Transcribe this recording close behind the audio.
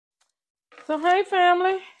So hey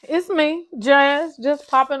family, it's me, Jazz, just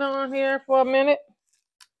popping on here for a minute.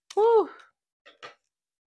 Whew.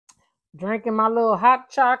 Drinking my little hot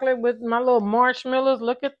chocolate with my little marshmallows.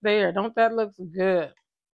 Look at there. Don't that look good?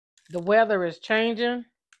 The weather is changing.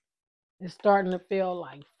 It's starting to feel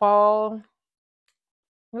like fall.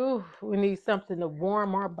 Ooh, we need something to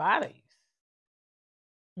warm our bodies.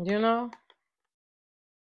 You know?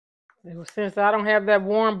 Since I don't have that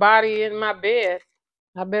warm body in my bed,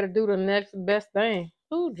 I better do the next best thing.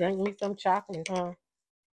 Ooh, drink me some chocolate, huh?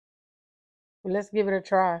 Let's give it a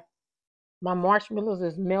try. My marshmallows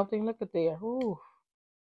is melting. Look at there. Ooh.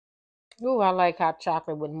 Ooh, I like hot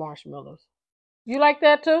chocolate with marshmallows. You like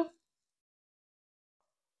that too?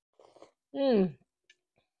 Mm.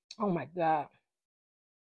 Oh my God.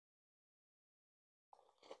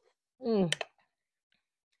 Mm.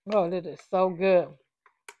 Oh, this is so good.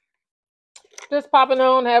 Just popping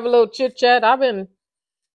on, have a little chit chat. I've been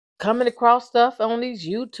coming across stuff on these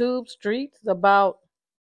YouTube streets about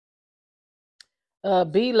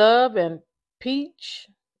B Love and Peach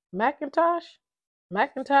McIntosh.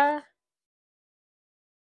 McIntyre.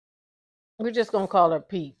 We're just gonna call her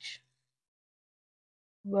Peach.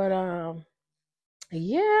 But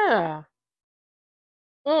yeah.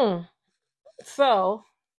 Mm. So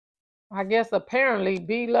I guess apparently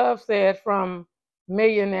B Love said from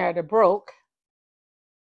millionaire to broke.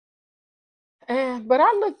 But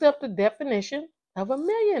I looked up the definition of a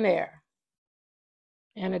millionaire.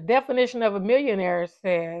 And the definition of a millionaire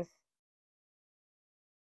says,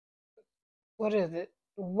 what is it?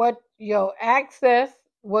 What your access,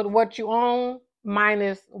 what you own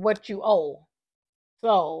minus what you owe.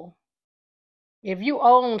 So if you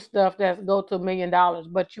own stuff that go to $1 million,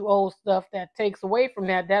 but you owe stuff that takes away from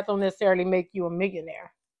that, that don't necessarily make you a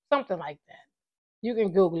millionaire. Something like that. You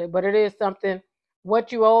can Google it, but it is something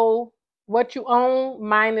what you owe, what you own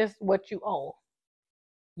minus what you owe.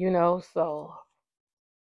 So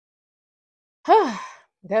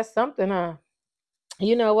that's something, huh?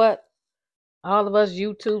 You know what? All of us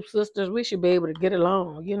YouTube sisters, we should be able to get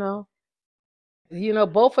along,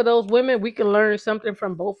 both of those women, we can learn something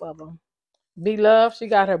from both of them. Be Love, she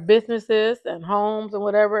got her businesses and homes and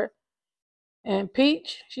whatever. And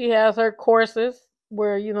Peach, she has her courses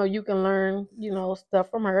where, you can learn, stuff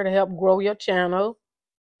from her to help grow your channel,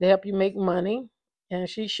 to help you make money. And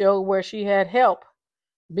she showed where she had help.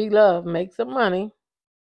 Be Love make some money.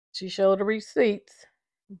 She showed the receipts.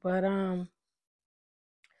 But I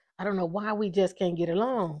don't know why we just can't get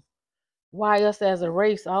along. Why us as a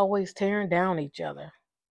race always tearing down each other.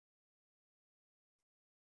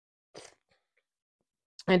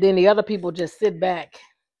 And then the other people just sit back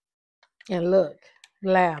and look,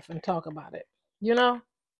 laugh, and talk about it. You know?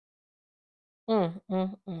 Mm,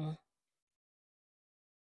 mm, mm.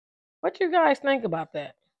 What you guys think about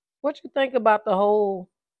that? What you think about the whole,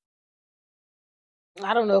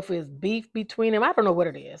 I don't know if it's beef between them. I don't know what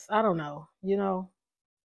it is. I don't know.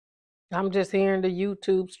 I'm just hearing the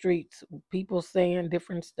YouTube streets, people saying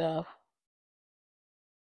different stuff.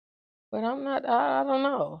 But I'm not, I don't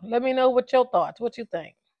know. Let me know what your thoughts, what you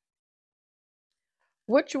think.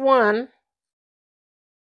 Which one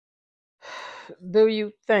do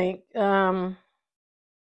you think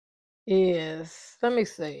is, let me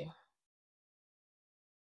see.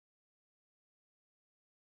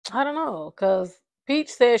 I don't know, because Peach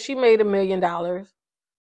says she made $1 million.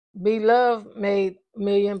 B Love made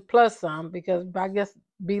million plus some because I guess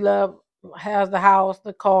B Love has the house,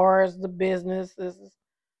 the cars, the businesses.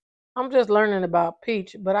 I'm just learning about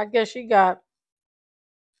Peach, but I guess she got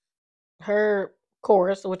her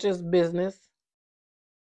course, which is business.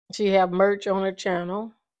 She have merch on her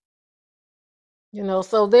channel,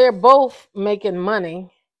 so they're both making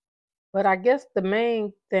money. But I guess the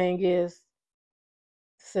main thing is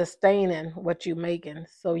sustaining what you're making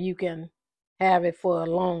so you can have it for a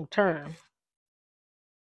long term.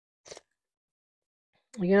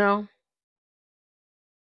 You know?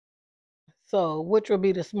 So which would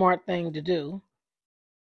be the smart thing to do?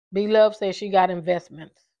 B Love says she got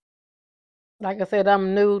investments. Like I said,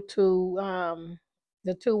 I'm new to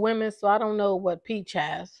the two women, so I don't know what Peach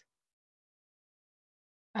has.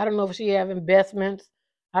 I don't know if she have investments.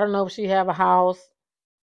 I don't know if she have a house.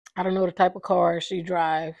 I don't know the type of car she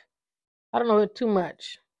drive. I don't know too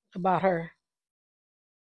much about her.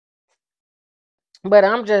 But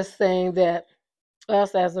I'm just saying that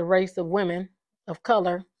us as a race of women of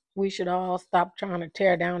color, we should all stop trying to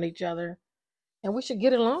tear down each other and we should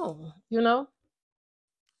get along, so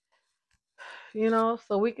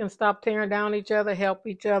we can stop tearing down each other, help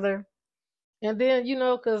each other. And then,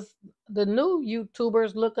 because the new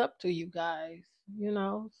YouTubers look up to you guys,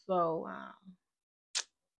 so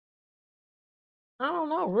I don't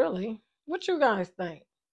know, really. What you guys think?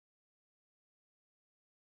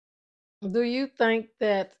 Do you think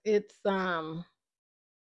that do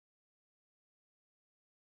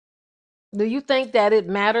you think that it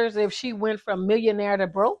matters if she went from millionaire to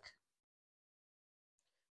broke?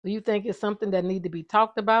 Do you think it's something that need to be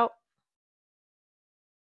talked about,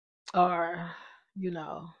 or you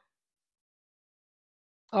know,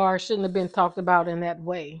 or shouldn't have been talked about in that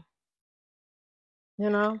way?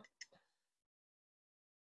 You know,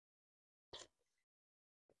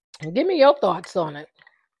 give me your thoughts on it.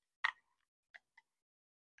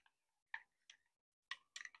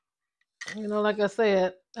 Like I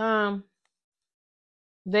said,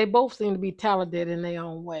 they both seem to be talented in their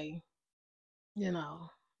own way. And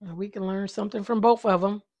we can learn something from both of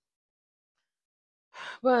them.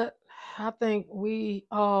 But I think we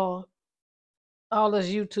all as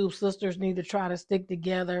YouTube sisters need to try to stick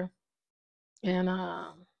together and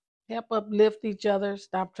help uplift each other,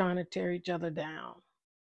 stop trying to tear each other down.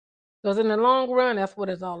 Because in the long run, that's what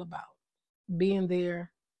it's all about. Being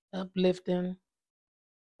there, uplifting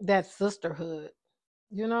that sisterhood,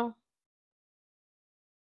 you know?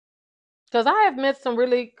 Because I have met some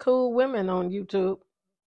really cool women on YouTube.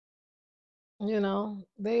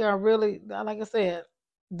 They are really, like I said,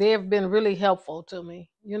 they have been really helpful to me.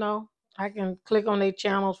 I can click on their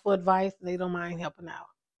channels for advice. They don't mind helping out.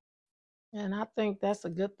 And I think that's a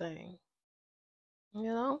good thing, you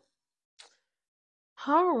know?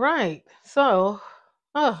 All right. So,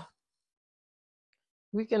 uh,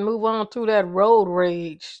 we can move on to that road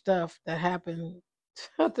rage stuff that happened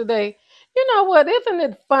today. You know what? Isn't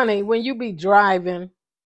it funny when you be driving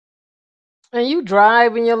and you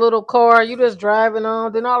drive in your little car, you just driving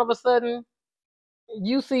on, then all of a sudden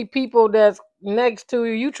you see people that's next to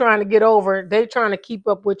you, you trying to get over, they trying to keep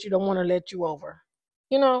up with you, don't want to let you over.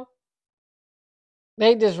 You know,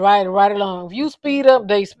 they just ride right along. If you speed up,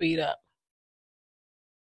 they speed up.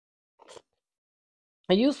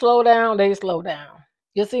 And you slow down, they slow down.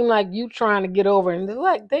 It seems like you trying to get over, and they're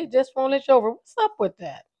like they just won't let you over. What's up with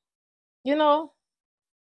that? You know,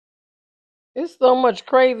 there's so much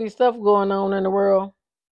crazy stuff going on in the world.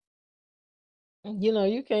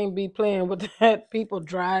 You can't be playing with that. People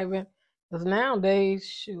driving, because nowadays,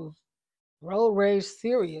 shoot, road rage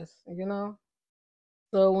serious.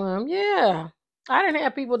 So yeah, I didn't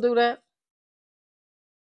have people do that.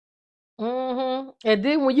 And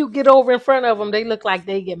then when you get over in front of them, they look like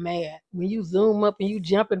they get mad. When you zoom up and you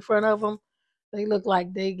jump in front of them, they look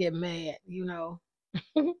like they get mad.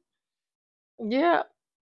 Yeah.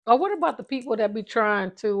 Or what about the people that be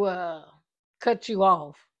trying to cut you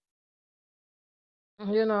off?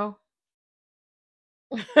 You know,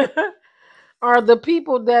 or the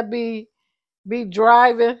people that be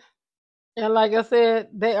driving, and like I said,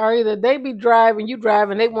 they are either they be driving, you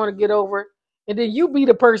driving, they want to get over, and then you be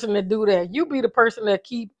the person that do that. You be the person that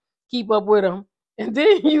keep up with them, and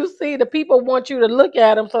then you see the people want you to look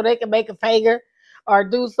at them so they can make a finger or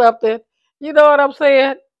do something. You know what I'm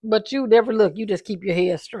saying? But you never look. You just keep your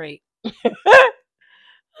head straight.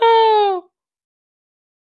 Oh,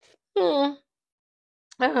 hmm.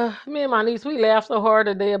 Me and my niece, we laughed so hard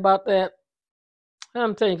today about that.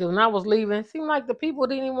 I'm telling you, because when I was leaving, it seemed like the people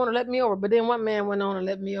didn't even want to let me over. But then one man went on and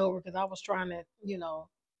let me over because I was trying to,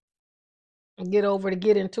 get over to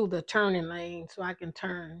get into the turning lane so I can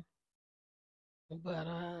turn. But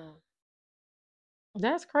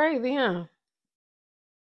that's crazy, huh?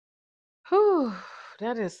 Whew,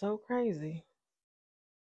 that is so crazy.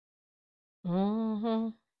 hmm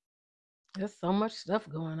There's so much stuff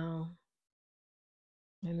going on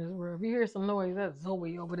in this world. If you hear some noise, that's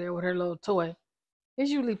Zoe over there with her little toy. It's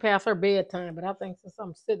usually past her bedtime, but I think since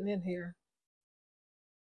I'm sitting in here,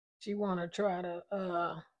 she want to try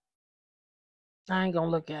to. I ain't gonna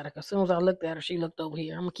look at her. 'Cause as soon as I looked at her, she looked over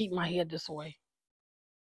here. I'm gonna keep my head this way.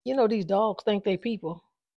 These dogs think they people.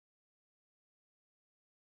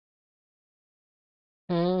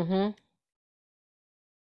 hmm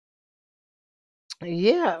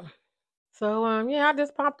Yeah. So yeah, I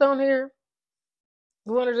just popped on here.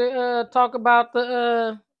 Wanted to talk about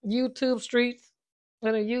the YouTube streets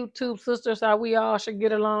and the YouTube sisters, how we all should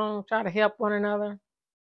get along, try to help one another.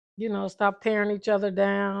 Stop tearing each other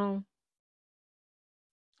down.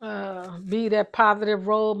 Be that positive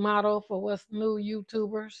role model for what's new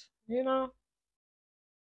YouTubers.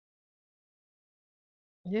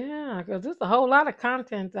 Yeah, because there's a whole lot of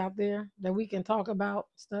content out there that we can talk about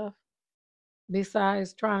stuff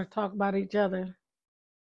besides trying to talk about each other.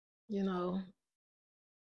 You know,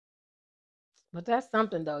 but that's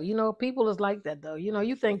something though. People is like that though.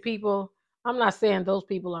 You think people. I'm not saying those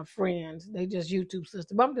people are friends. They just YouTube sisters.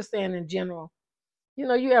 But I'm just saying in general.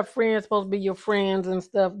 you have friends supposed to be your friends and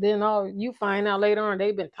stuff. Then all you find out later on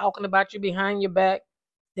they've been talking about you behind your back.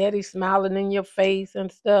 Daddy smiling in your face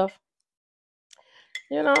and stuff.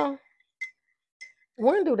 You know,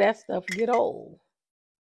 when do that stuff get old?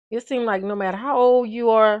 It seems like no matter how old you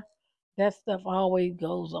are, that stuff always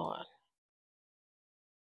goes on.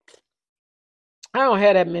 I don't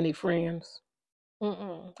have that many friends.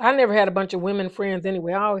 Mm-mm. I never had a bunch of women friends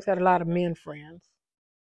anyway. I always had a lot of men friends.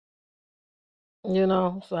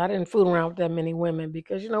 So I didn't fool around with that many women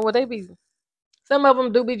because what they be. Some of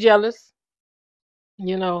them do be jealous.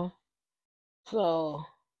 You know, so.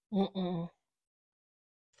 Mm-mm.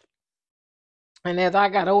 And as I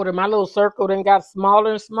got older, my little circle then got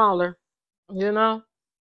smaller and smaller. You know,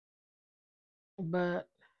 but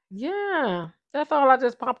yeah, that's all. I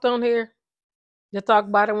just popped on here to talk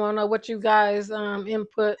about it. Want to know what you guys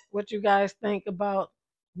input, what you guys think about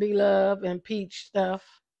Be Love and Peach stuff.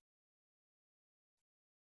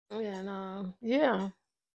 And yeah,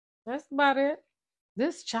 that's about it.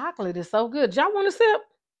 This chocolate is so good. Y'all want to sip?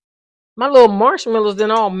 My little marshmallows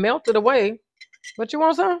then all melted away. But you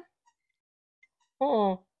want some?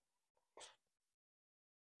 Oh,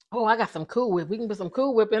 oh, I got some Cool Whip. We can put some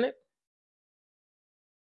Cool Whip in it.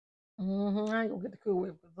 I ain't gonna get the Cool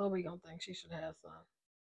Whip because Zoe gonna think she should have some.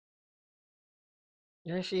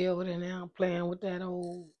 There she over there now playing with that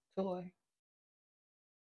old toy.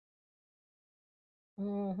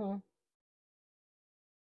 Mm-hmm.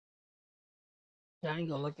 I ain't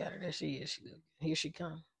gonna look at her. There she is. Here she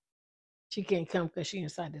come. She can't come because she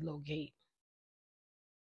inside the little gate.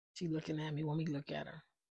 She looking at me when we look at her.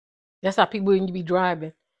 That's how people when you be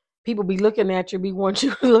driving. People be looking at you, be want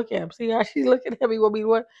you to look at them. See how she looking at me when we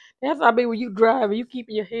what? That's how I be when you driving. You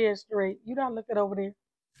keeping your head straight. You not looking over there.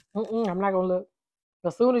 I'm not gonna look.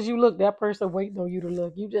 As soon as you look, that person waiting on you to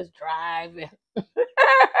look. You just driving.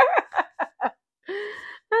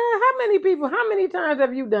 How many people? How many times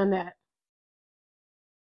have you done that?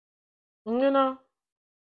 You know.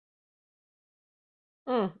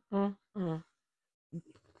 Mm, mm, mm.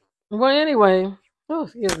 Well, anyway. Oh,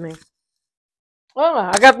 excuse me. Oh,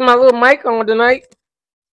 I got my little mic on tonight.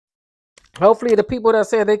 Hopefully, the people that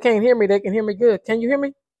said they can't hear me, they can hear me good. Can you hear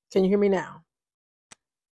me? Can you hear me now?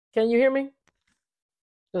 Can you hear me?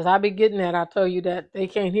 Because I be getting that. I tell you that they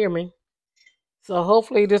can't hear me. So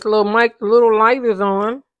hopefully, this little mic, the little light is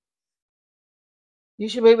on. You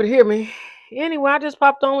should be able to hear me. Anyway, I just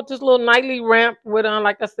popped on with this little nightly rant with,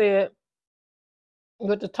 like I said,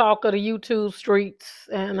 with the talk of the YouTube streets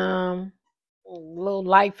and little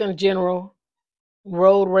life in general,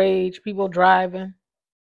 road rage, people driving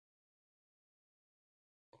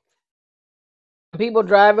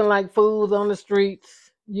like fools on the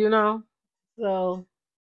streets. So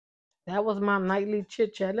that was my nightly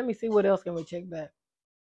chit chat. Let me see what else can we check back.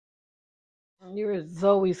 Here's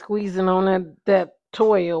Zoe squeezing on that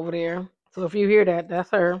toy over there. So if you hear that,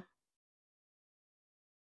 that's her.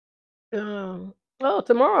 Oh,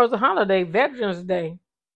 tomorrow's a holiday, Veterans Day.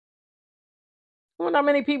 I wonder how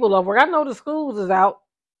many people over. I know the schools is out.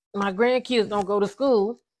 My grandkids don't go to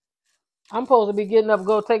school. I'm supposed to be getting up,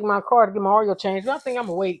 go take my car to get my oil change. But I think I'm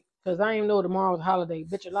gonna wait because I ain't know tomorrow's a holiday.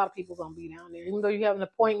 Bitch, a lot of people gonna be down there, even though you have an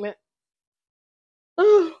appointment.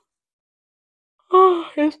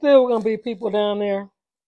 It's still gonna be people down there.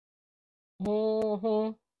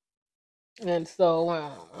 hmm And so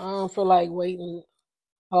I don't feel like waiting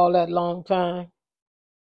all that long time.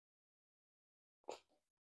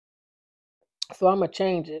 So I'm gonna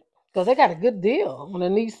change it because they got a good deal on the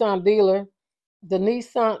Nissan dealer. The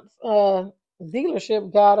Nissan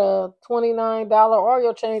dealership got a $29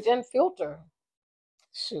 oil change and filter.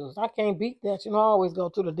 Shoes, I can't beat that. I always go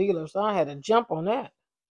to the dealer, so I had to jump on that.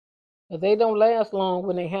 But they don't last long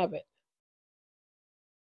when they have it.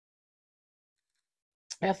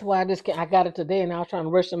 That's why I got it today, and I was trying to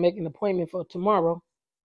rush to make an appointment for tomorrow.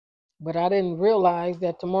 But I didn't realize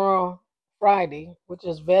that tomorrow, Friday, which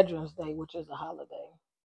is Veterans Day, which is a holiday.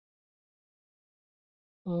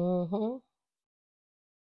 hmm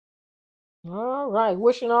All right,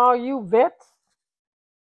 wishing all you vets,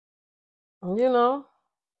 you know,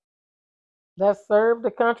 that serve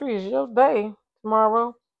the country is your day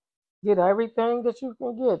tomorrow. Get everything that you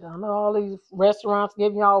can get. I know all these restaurants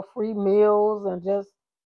giving y'all free meals and just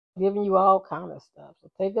giving you all kind of stuff. So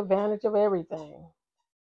take advantage of everything.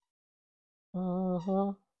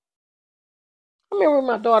 I remember when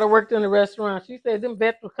my daughter worked in the restaurant. She said them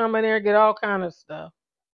vets would come in there and get all kind of stuff,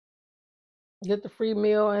 get the free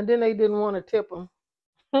meal, and then they didn't want to tip them.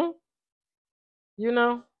 you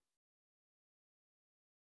know,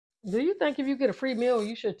 do you think if you get a free meal,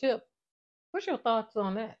 you should tip? What's your thoughts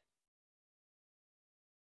on that?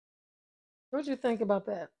 What do you think about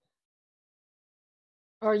that?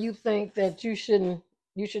 Or you think that you shouldn't?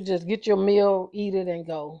 You should just get your meal, eat it, and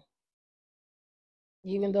go.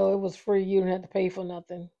 Even though it was free, you didn't have to pay for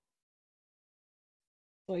nothing.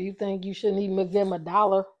 So you think you shouldn't even give them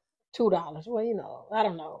 $1, $2? Well, I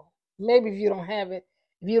don't know. Maybe if you don't have it,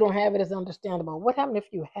 it's understandable. What happened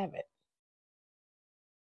if you have it?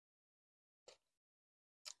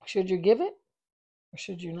 Should you give it or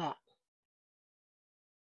should you not?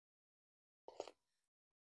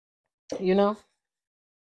 You know?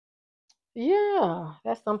 Yeah,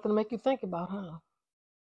 that's something to make you think about, huh?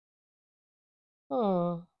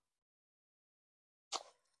 Hmm.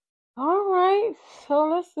 All right. So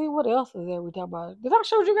let's see what else is there we talk about. Did I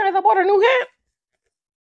show you guys I bought a new hat?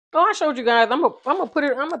 Oh, I showed you guys. I'm gonna put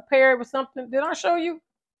it. I'm gonna pair it with something. Did I show you?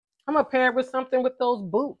 I'm gonna pair it with something with those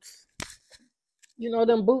boots. You know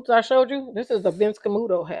them boots I showed you? This is a Vince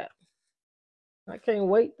Camuto hat. I can't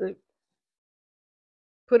wait to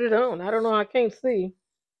put it on. I don't know. I can't see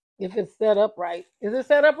if it's set up right. Is it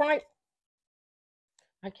set up right?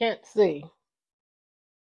 I can't see.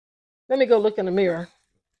 Let me go look in the mirror.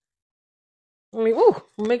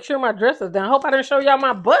 Make sure my dress is down. I hope I didn't show y'all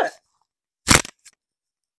my butt.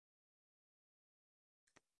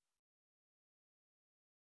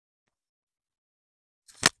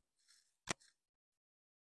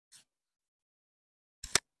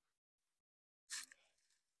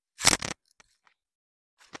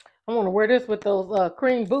 I want to wear this with those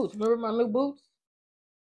cream boots. Remember my new boots?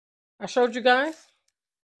 I showed you guys.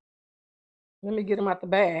 Let me get them out the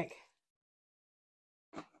bag.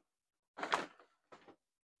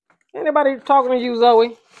 Anybody talking to you,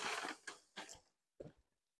 Zoe?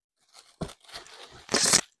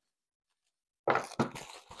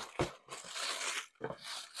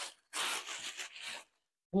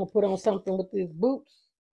 I'm gonna put on something with these boots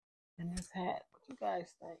and this hat. What you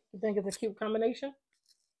guys think? You think it's a cute combination?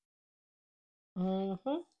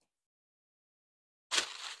 Mm-hmm.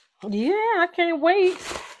 Yeah, I can't wait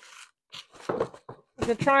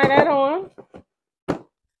to try that on.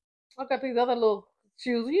 I got these other little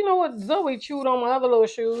shoes. You know what? Zoe chewed on my other little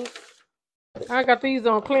shoes. I got these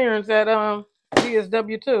on clearance at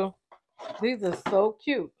GSW too. These are so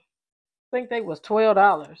cute. I think they was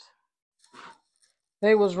 $12.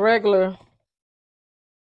 They was regular.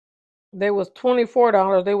 They was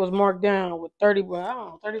 $24. They was marked down with 30. Well, I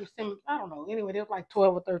don't know, 30%. I don't know. Anyway, they was like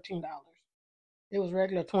 $12 or $13. It was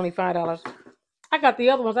regular $25. I got the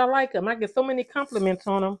other ones. I like them. I get so many compliments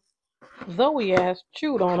on them. Zoe ass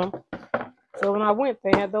chewed on them. So when I went,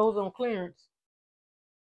 they had those on clearance.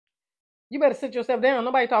 You better sit yourself down.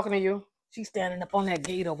 Nobody talking to you. She's standing up on that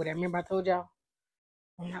gate over there. Remember I told y'all?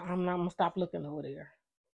 I'm not gonna stop looking over there.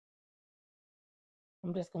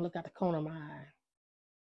 I'm just gonna look at the corner of my eye.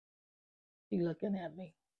 She looking at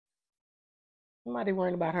me. Nobody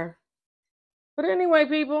worrying about her. But anyway,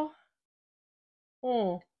 people.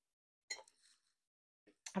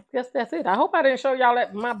 I guess that's it. I hope I didn't show y'all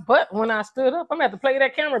my butt when I stood up. I'm gonna have to play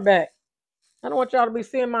that camera back. I don't want y'all to be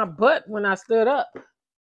seeing my butt when I stood up.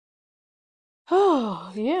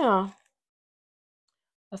 Oh, yeah.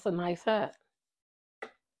 That's a nice hat. I'm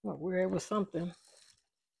gonna wear it with something.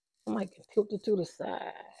 I might tilt it to the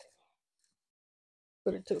side.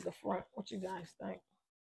 Put it to the front. What you guys think?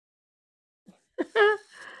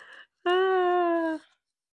 uh,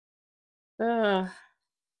 uh,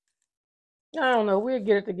 I don't know. We'll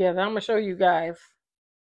get it together. I'm gonna show you guys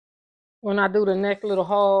when I do the next little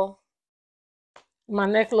haul. My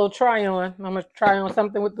next little try on. I'm gonna try on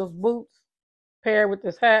something with those boots, pair with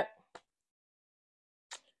this hat,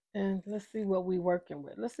 and let's see what we're working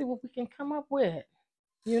with. Let's see what we can come up with.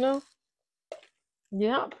 You know?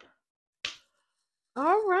 Yep.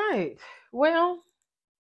 All right. Well,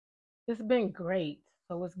 it's been great.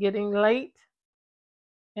 So it's getting late,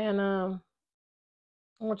 and I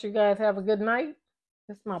want you guys to have a good night.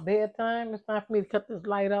 It's my bedtime. It's time for me to cut this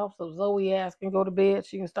light off so Zoe ass can go to bed.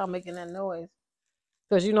 She can stop making that noise.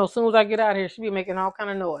 Because as soon as I get out here, she be making all kind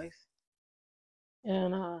of noise.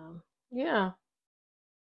 And yeah.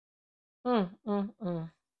 Mm, mm,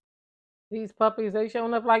 mm. These puppies, they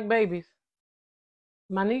showing up like babies.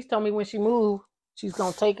 My niece told me when she moved, she's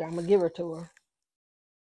gonna take her. I'm gonna give her to her.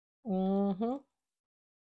 Mm-hmm.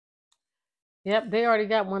 Yep, they already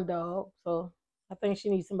got one dog, so I think she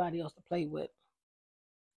needs somebody else to play with.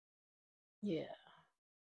 Yeah.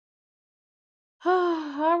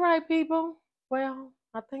 All right, people. Well,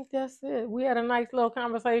 I think that's it. We had a nice little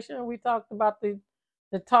conversation. We talked about the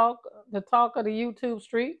talk the talk of the YouTube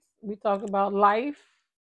streets. We talked about life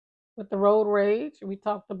with the road rage. We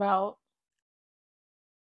talked about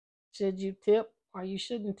should you tip or you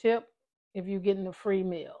shouldn't tip if you're getting a free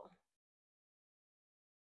meal.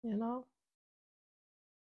 you know.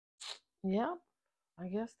 Yep, I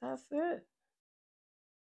guess that's it.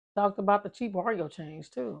 Talked about the cheap oil change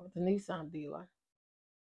too, at the Nissan dealer.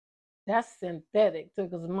 That's synthetic too,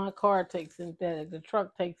 because my car takes synthetic. The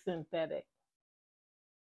truck takes synthetic.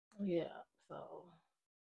 Yeah, so.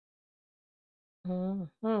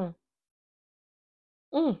 Mm-hmm.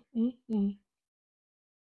 Mm-hmm.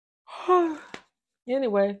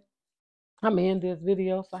 Anyway, I'm gonna end this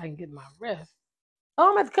video so I can get my rest. Oh,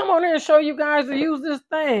 I'm gonna come on here and show you guys to use this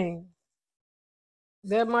thing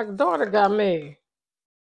that my daughter got me.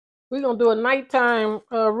 We're gonna do a nighttime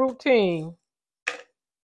routine.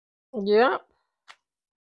 Yep.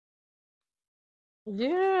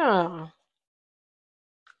 Yeah.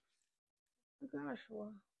 Gosh,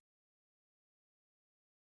 well,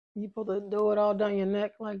 you put to do it all down your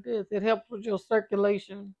neck like this. It helps with your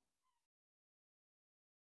circulation.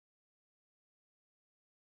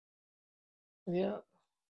 Yep.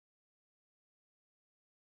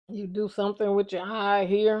 You do something with your eye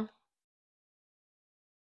here.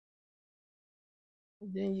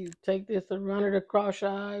 Then you take this and run it across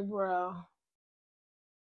your eyebrow.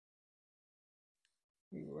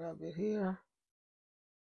 You rub it here.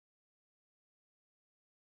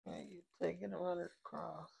 And you take it and run it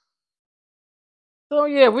across. So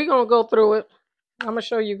yeah, we're gonna go through it. I'm gonna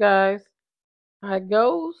show you guys how it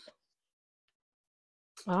goes.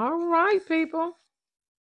 All right, people.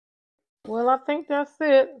 Well, I think that's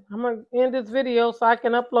it. I'm gonna end this video so I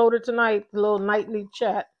can upload it tonight, the little nightly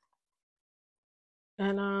chat.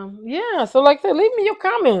 And yeah, so like I said, leave me your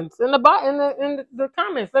comments in the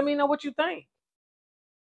comments. Let me know what you think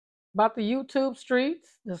about the YouTube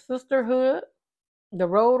streets, the sisterhood, the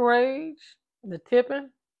road rage, the tipping.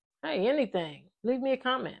 Hey, anything. Leave me a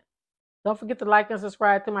comment. Don't forget to like and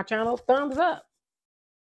subscribe to my channel. Thumbs up.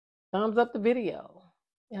 Thumbs up the video.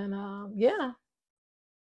 And yeah,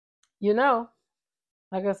 you know,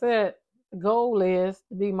 like I said, the goal is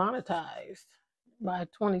to be monetized by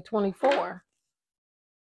 2024.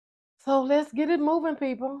 So let's get it moving,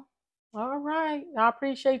 people. All right. I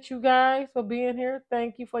appreciate you guys for being here.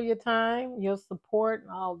 Thank you for your time, your support, and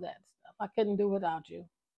all that stuff. I couldn't do without you.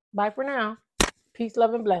 Bye for now. Peace,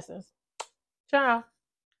 love, and blessings. Ciao.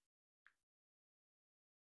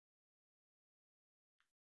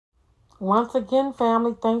 Once again,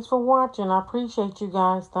 family, thanks for watching. I appreciate you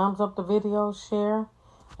guys. Thumbs up the video, share,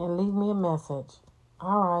 and leave me a message.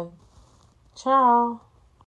 All right. Ciao.